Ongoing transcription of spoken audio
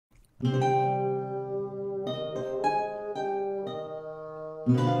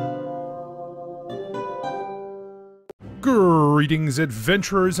Greetings,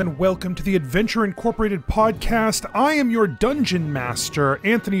 adventurers, and welcome to the Adventure Incorporated podcast. I am your dungeon master,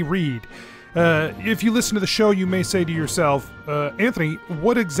 Anthony Reed. If you listen to the show, you may say to yourself, Anthony,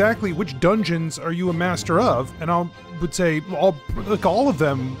 which dungeons are you a master of? And I would say, all of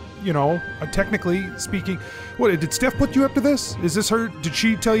them, you know, technically speaking. What, did Steph put you up to this? Is this her? Did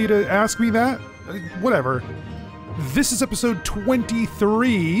she tell you to ask me that? Whatever. This is episode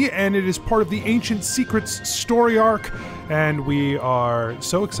 23, and it is part of the Ancient Secrets story arc, and we are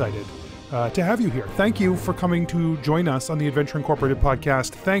so excited to have you here. Thank you for coming to join us on the Adventure Incorporated podcast.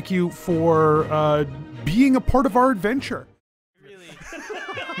 Thank you for being a part of our adventure. Really?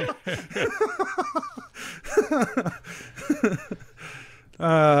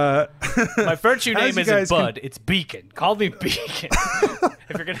 My virtue name isn't Bud, it's Beacon. Call me Beacon.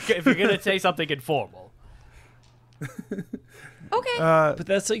 if you're gonna say something informal. Okay. But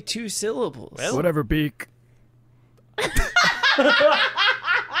that's like 2 syllables. Well, whatever, Beak.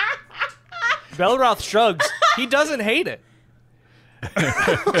 Belroth shrugs. He doesn't hate it.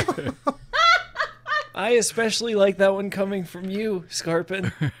 I especially like that one coming from you,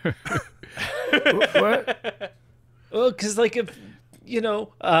 Scarpin. What? Well, because like if, you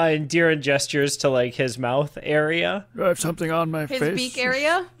know, endearing gestures to like his mouth area. I have something on my face. His beak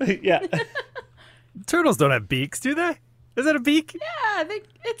area? Yeah. Turtles don't have beaks, do they? Is that a beak? Yeah,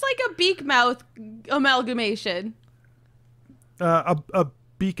 it's like a beak-mouth amalgamation. A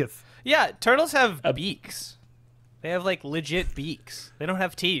beaketh. Yeah, turtles have beaks. They have like legit beaks. They don't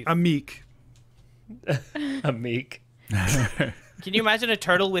have teeth. A meek. A meek. Can you imagine a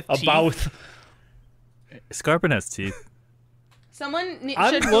turtle with teeth? Mouth. Scarpin has teeth. Someone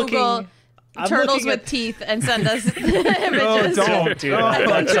should Google turtles with teeth and send us images. Don't do that.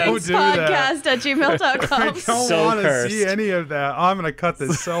 Don't do that. podcast@gmail.com. I don't want to see any of that. I'm going to cut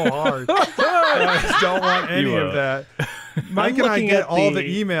this so hard. I just don't want any of that. Mike and I get all the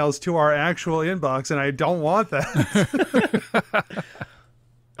emails to our actual inbox, and I don't want that.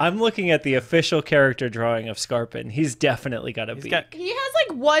 I'm looking at the official character drawing of Scarpin. He's definitely got a beak. He has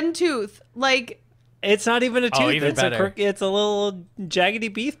like one tooth. Like, it's not even a tooth. Even better. It's a little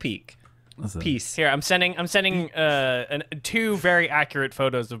jaggedy beef peak. Piece. Here, I'm sending 2 very accurate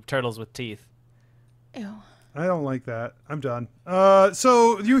photos of turtles with teeth. ew. I don't like that. I'm done.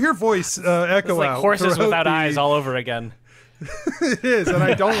 So you hear voice echo It's like out. horses without eyes all over again. It is, and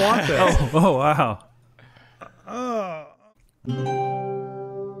I don't want that. Oh, wow.